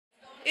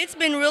It's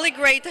been really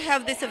great to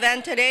have this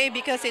event today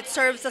because it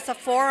serves as a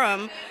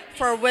forum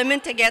for women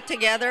to get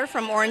together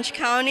from Orange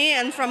County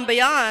and from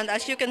beyond.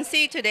 As you can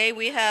see today,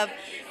 we have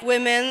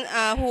women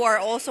who are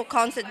also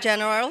consul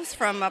generals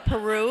from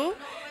Peru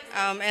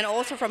and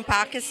also from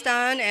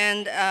Pakistan,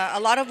 and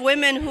a lot of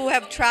women who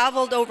have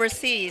traveled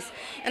overseas.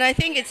 And I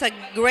think it's a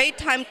great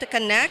time to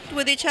connect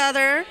with each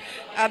other,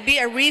 be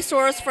a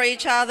resource for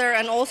each other,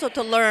 and also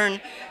to learn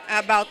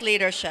about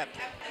leadership.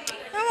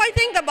 I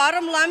think the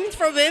bottom line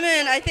for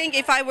women, I think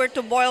if I were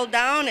to boil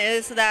down,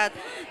 is that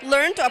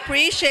learn to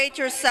appreciate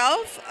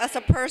yourself as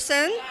a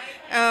person,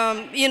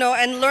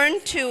 and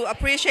learn to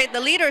appreciate the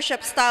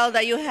leadership style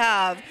that you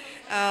have.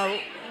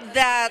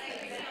 That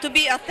to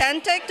be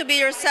authentic, to be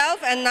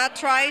yourself, and not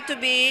try to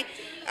be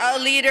a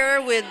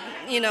leader with,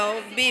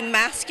 be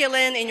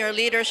masculine in your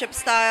leadership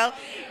style.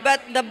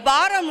 But the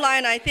bottom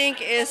line, I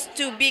think, is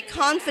to be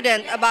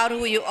confident about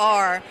who you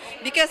are,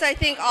 because I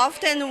think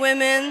often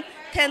women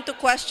tend to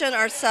question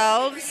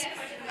ourselves,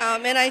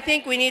 and I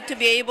think we need to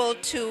be able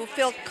to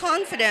feel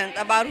confident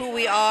about who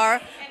we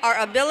are, our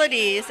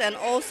abilities, and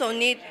also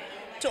need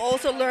to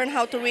also learn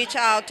how to reach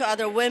out to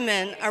other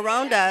women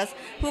around us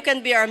who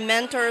can be our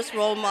mentors,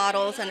 role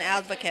models, and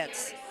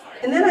advocates.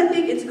 And then I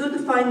think it's good to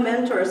find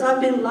mentors.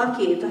 I've been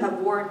lucky to have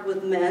worked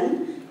with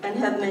men and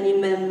have many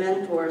men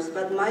mentors,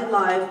 but my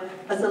life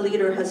as a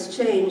leader has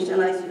changed,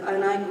 and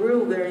I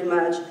grew very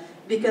much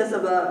because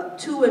of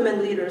two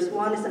women leaders.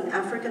 One is an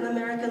African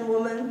American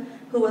woman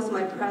who was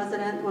my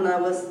president when I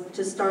was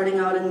just starting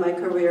out in my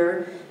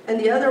career, and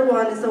the other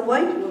one is a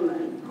white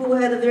woman who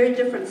had a very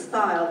different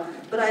style,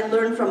 but I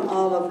learned from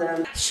all of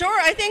them. Sure,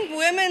 I think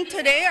women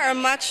today are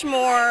much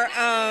more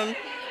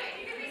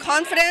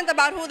confident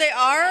about who they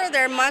are.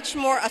 They're much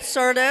more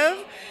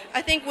assertive.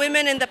 I think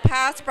women in the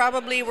past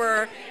probably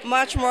were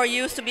much more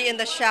used to be in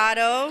the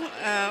shadow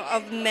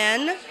of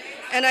men.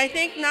 And I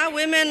think now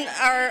women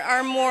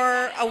are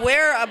more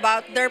aware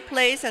about their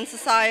place in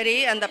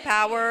society and the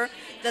power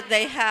that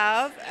they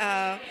have,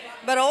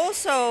 but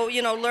also,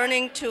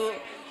 learning to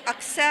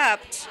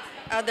accept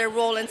their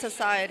role in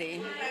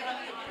society.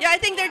 Yeah, I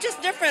think they're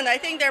just different. I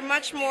think they're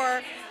much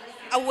more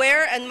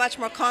aware and much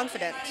more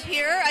confident.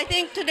 Here, I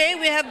think today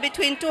we have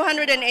between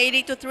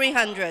 280 to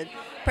 300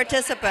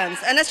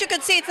 participants. And as you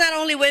can see, it's not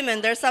only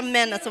women, there's some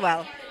men as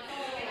well.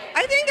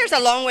 I think there's a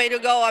long way to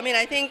go. I mean,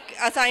 I think,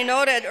 as I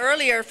noted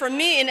earlier, for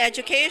me in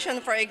education,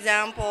 for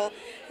example,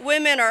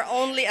 women are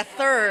only a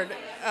third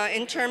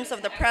in terms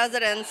of the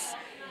presidents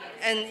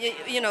and,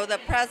 the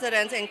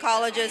presidents in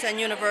colleges and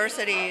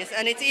universities.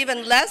 And it's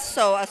even less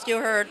so, as you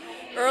heard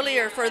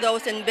earlier, for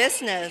those in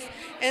business.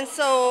 And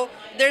so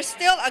there's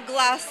still a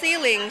glass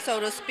ceiling, so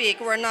to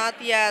speak. We're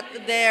not yet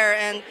there.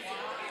 And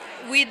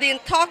we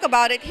didn't talk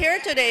about it here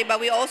today, but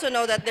we also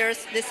know that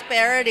there's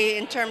disparity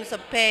in terms of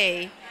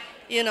pay.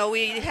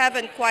 We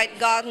haven't quite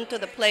gotten to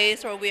the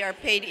place where we are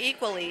paid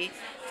equally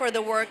for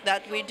the work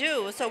that we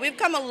do. So we've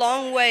come a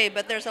long way,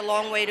 but there's a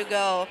long way to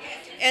go.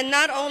 And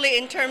not only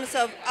in terms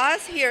of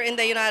us here in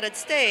the United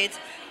States,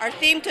 our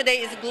theme today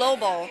is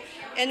global.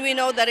 And we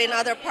know that in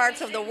other parts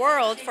of the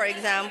world, for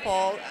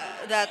example,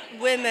 that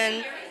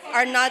women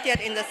are not yet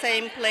in the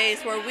same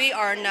place where we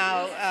are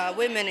now,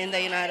 women in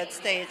the United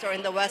States or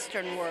in the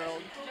Western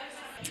world.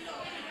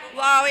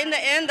 Well, in the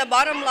end, the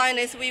bottom line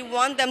is we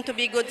want them to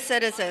be good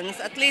citizens.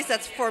 At least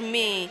that's for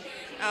me.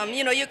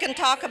 You can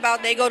talk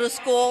about they go to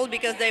school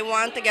because they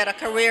want to get a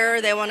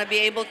career, they want to be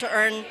able to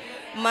earn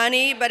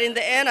money, but in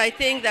the end, I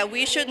think that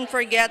we shouldn't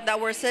forget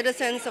that we're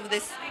citizens of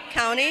this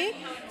county,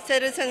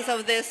 citizens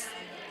of this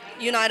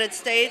United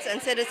States, and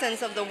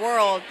citizens of the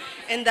world,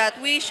 and that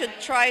we should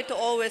try to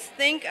always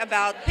think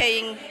about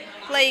playing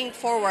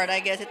forward, I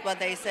guess it's what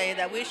they say,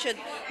 that we should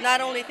not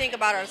only think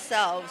about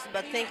ourselves,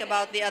 but think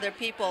about the other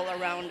people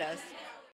around us.